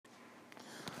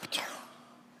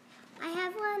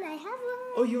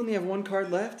Oh, you only have one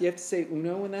card left? You have to say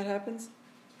Uno when that happens?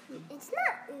 It's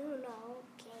not Uno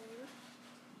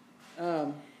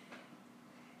game.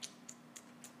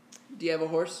 Do you have a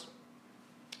horse?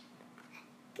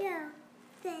 Go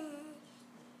fish.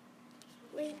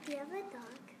 Wait, do you have a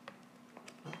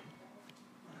dog?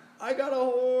 I got a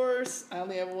horse. I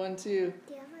only have one too.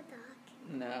 Do you have a dog?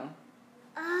 No.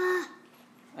 Ah.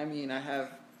 I mean,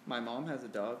 my mom has a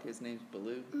dog. His name's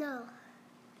Baloo. No.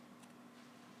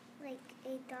 Like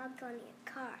a dog on your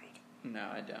card. No,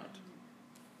 I don't.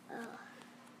 Oh.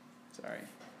 Sorry.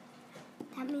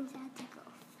 That means I have to go.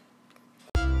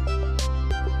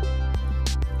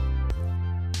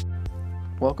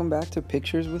 Welcome back to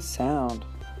Pictures with Sound.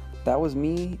 That was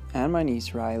me and my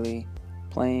niece Riley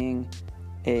playing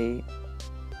a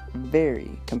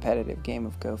very competitive game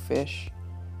of Go Fish.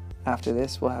 After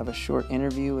this, we'll have a short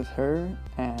interview with her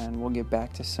and we'll get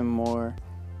back to some more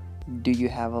do you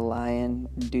have a lion,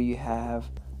 do you have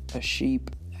a sheep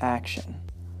action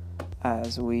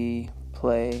as we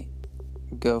play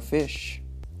Go Fish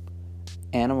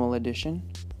Animal Edition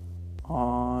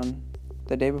on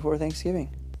the day before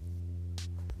Thanksgiving.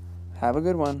 Have a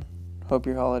good one. Hope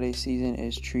your holiday season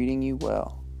is treating you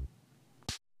well.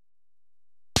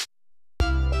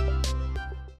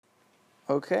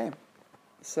 Okay,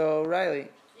 so Riley,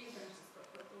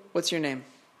 what's your name?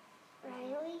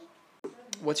 Riley?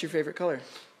 What's your favorite color?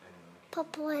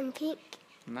 Purple and pink.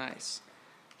 Nice.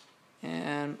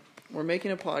 And we're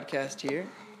making a podcast here.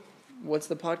 What's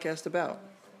the podcast about?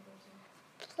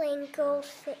 Playing Go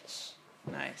Fish.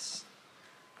 Nice.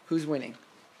 Who's winning?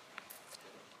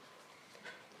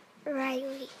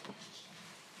 Riley.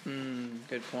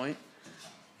 Good point.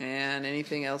 And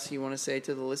anything else you want to say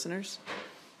to the listeners?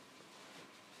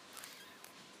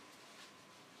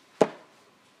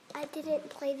 I didn't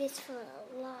play this for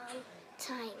a long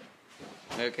time.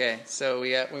 Okay, so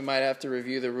we might have to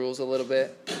review the rules a little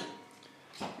bit.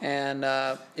 And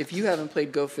if you haven't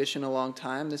played Go Fish in a long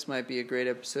time, this might be a great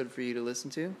episode for you to listen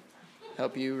to.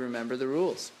 Help you remember the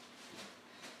rules.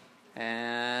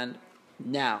 And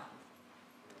now,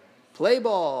 play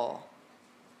ball.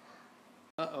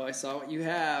 Uh-oh, I saw what you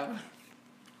have.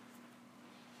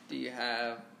 Do you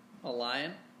have a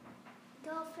lion?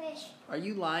 Go Fish. Are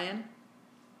you lion?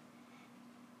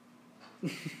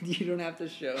 You don't have to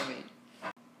show me.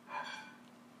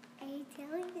 Are you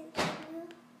telling the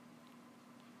truth?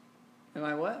 Am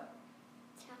I what?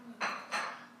 Tell me.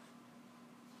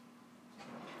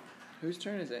 Whose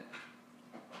turn is it?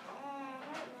 I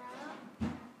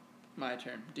don't know. My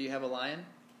turn. Do you have a lion?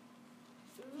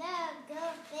 No, Go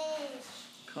Fish.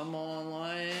 Come on,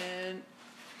 lion.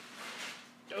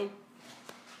 Oh.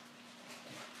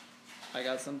 I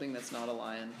got something that's not a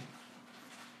lion.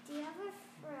 Do you have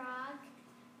a frog?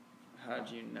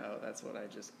 How'd you know? That's what I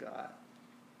just got.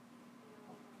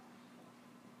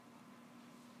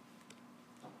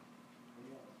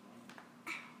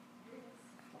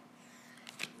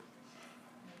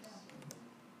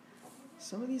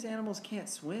 Some of these animals can't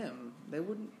swim. They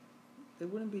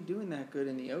wouldn't be doing that good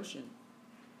in the ocean.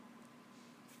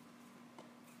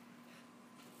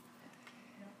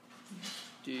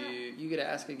 You get to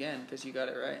ask again because you got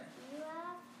it right. You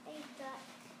have a duck.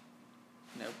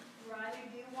 Nope. Riley,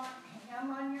 do you want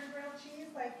ham on your grilled cheese,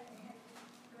 like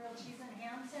grilled cheese and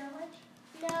ham sandwich?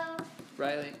 No.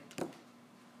 Riley,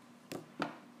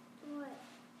 What?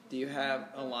 do you have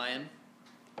a lion?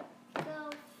 Go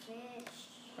Fish.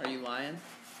 Are you lion?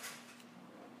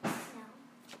 No.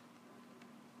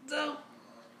 No.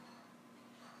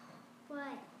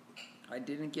 What? I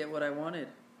didn't get what I wanted.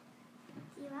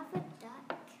 You have a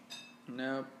duck.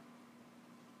 Nope.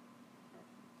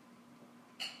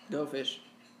 Go Fish.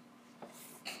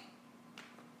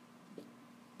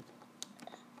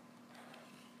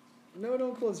 No,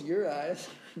 don't close your eyes.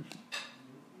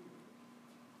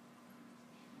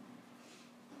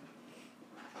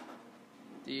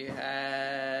 Do you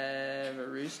have a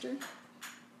rooster?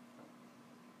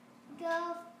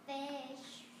 Go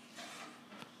Fish.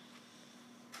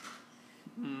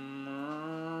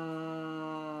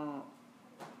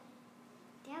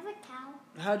 Do you have a cow?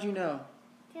 How'd you know?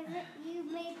 Because you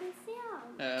made the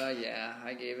sound. Oh, yeah,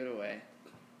 I gave it away.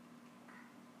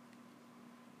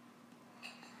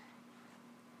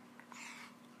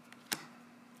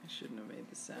 I shouldn't have made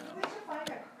the sound. We should find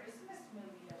a Christmas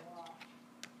movie to watch.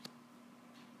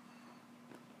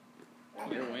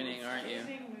 You're winning, aren't you?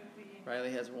 Amazing movie.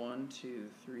 Riley has 1, 2,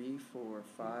 3, 4,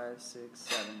 5, 6,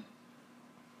 7.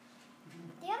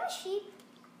 Do you have a sheep?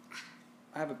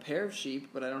 I have a pair of sheep,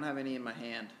 but I don't have any in my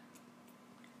hand.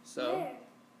 So, Where?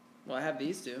 well, I have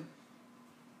these two.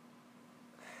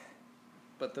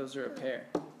 But those are a pair.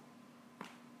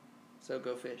 So So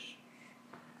go fish.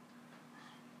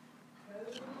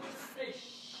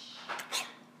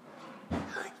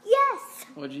 Yes!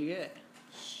 What'd you get?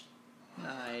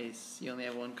 Nice. You only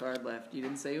have one card left. You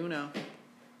didn't say Uno.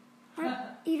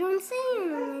 You don't say Are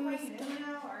Uno you in this playing game.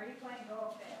 Uno or are you playing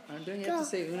Go Fish? Don't you have to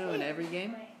say Uno in every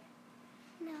game?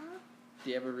 No. Do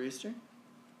you have a rooster?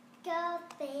 Go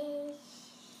fish.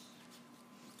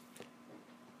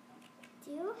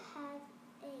 Do you have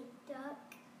a duck?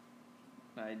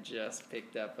 I just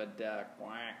picked up a duck.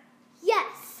 Quack,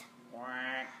 Yes!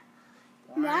 quack,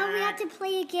 Now we have quack. to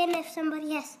play again if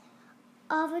somebody has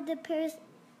all of the pairs.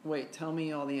 Wait, tell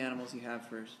me all the animals you have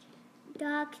first.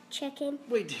 Dog, chicken,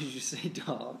 Wait, did you say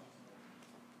dog?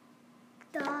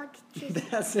 dog, chicken,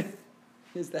 That's it.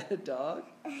 Is that a dog?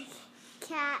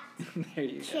 cat, There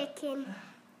you go. chicken,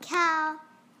 cow,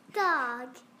 dog,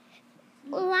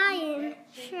 lion,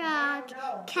 frog,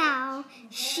 cow,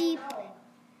 sheep.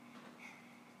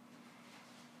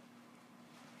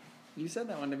 You said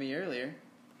that one to me earlier.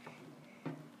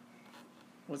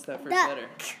 What's that first Duck. letter?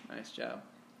 Nice job.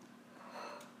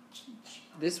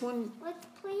 This one Let's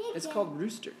play again. is called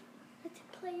rooster. Let's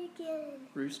play again.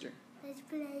 Rooster. Let's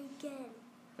play again.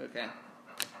 Okay.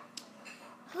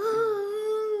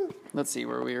 Let's see,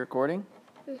 were we recording?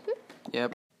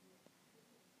 Yep.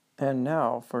 And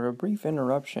now, for a brief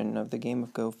interruption of the game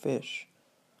of Go Fish,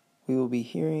 we will be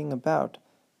hearing about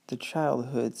the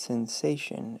childhood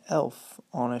sensation Elf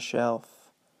on a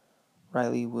Shelf.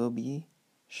 Riley will be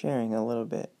sharing a little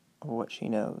bit of what she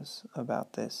knows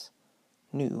about this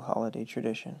new holiday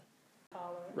tradition.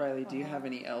 Riley, do you have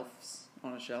any elves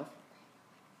on a shelf?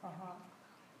 Uh-huh.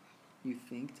 You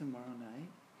think tomorrow night?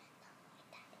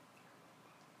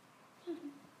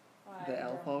 The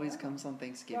elf always comes on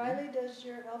Thanksgiving. Riley, does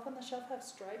your elf on the shelf have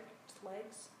striped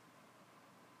legs?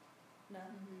 None?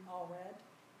 All red?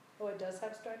 Oh, it does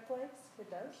have striped legs? It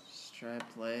does?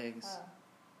 Striped legs.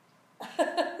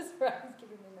 Riley's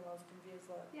giving me the most confused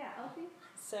look. Yeah, Elfie.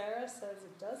 Sarah says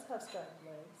it does have striped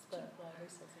legs, but Riley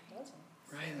says it doesn't.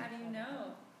 Riley. How do you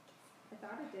know? I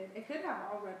thought it did. It could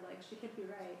have all red legs. She could be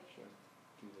right.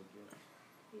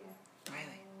 Yeah.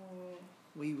 Riley,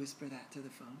 will you whisper that to the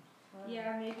phone?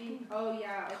 Yeah, maybe. Oh,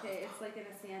 yeah. Okay, it's like in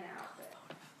a Santa outfit.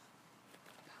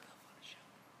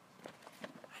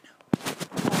 I know.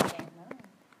 I don't know.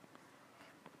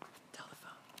 Tell the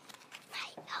phone. My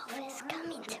elf is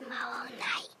coming tomorrow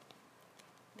night.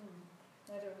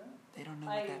 I don't know. They don't know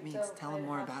what that means. Tell them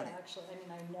more about it. Actually, I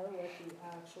mean, I know what the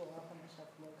actual elf on the shelf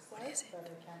looks What like, is it? but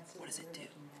I can't see What does it you're do?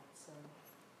 looking at, so.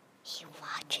 He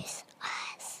watches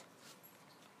us.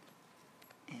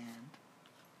 And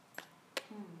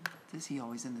is he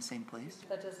always in the same place?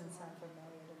 That doesn't sound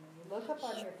familiar to me. Look up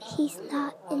on your phone. He's Google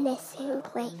not elf in on the the same shelf, and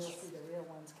place. You'll see the real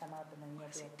ones come up, and then you'll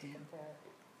does be he able to do? compare.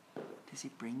 Does he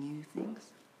bring you things?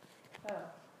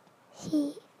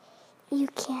 Oh, You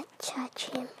can't touch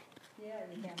him. yeah,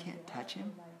 you can. can't if you touch want,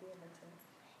 him? you might be able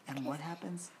to. And what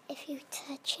happens? If you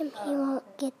touch him, he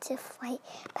won't get to fly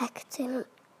back to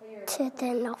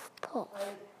the North Pole.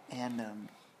 And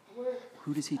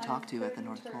who does he talk to at the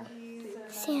North Pole?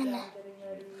 Santa.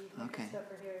 Okay.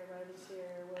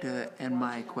 And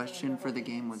my question for the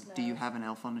game was, do you have an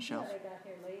elf on the shelf?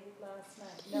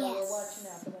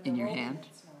 Yes. In your hand?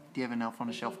 Do you have an elf on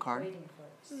the shelf card?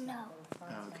 No. Oh,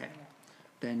 okay.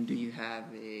 Then do you have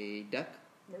a duck?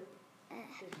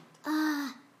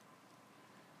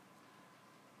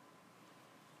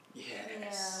 Yeah,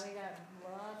 Yes. we got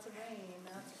lots of rain,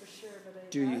 that's for sure, but I.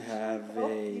 Do you have Oh,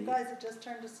 a you guys, it just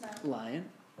turned to snow. lion?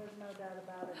 There's no doubt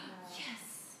about it now.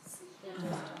 Yes. It just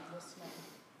turned to snow.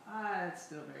 It's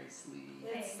still very sleety.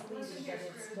 It's Hey, sleepy, listen but here,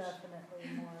 it's Scrooge.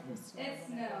 definitely more of a snow It's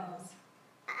than it snow. was.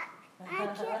 I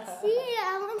can't see it.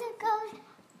 I want to go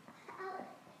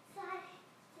outside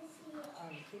to see it.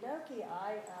 Okie dokie,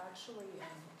 I actually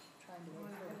am trying to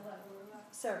look for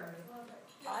ceremony.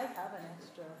 I have an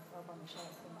extra up on the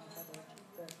shelf in my cupboard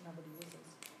that nobody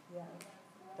uses. Yeah,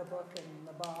 the book and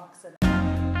the box and.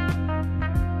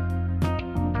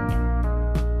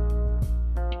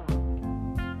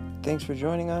 Thanks for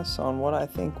joining us on what I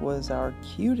think was our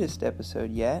cutest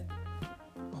episode yet.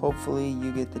 Hopefully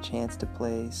you get the chance to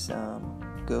play some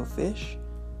Go Fish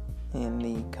in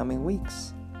the coming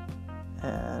weeks.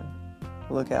 And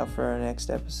look out for our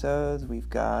next episodes. We've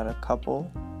got a couple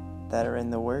that are in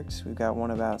the works. We've got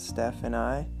one about Steph and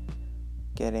I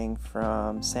getting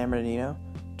from San Bernardino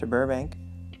to Burbank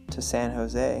to San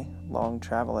Jose, long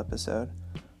travel episode.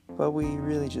 But we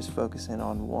really just focus in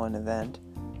on one event.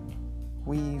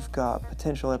 We've got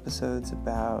potential episodes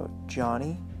about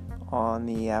Johnny on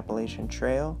the Appalachian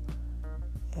Trail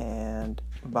and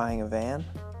buying a van.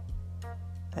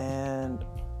 And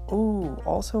Ooh,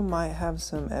 also might have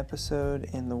some episode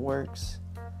in the works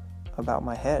about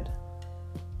my head.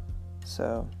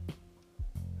 So,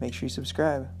 make sure you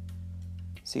subscribe.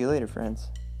 See you later, friends.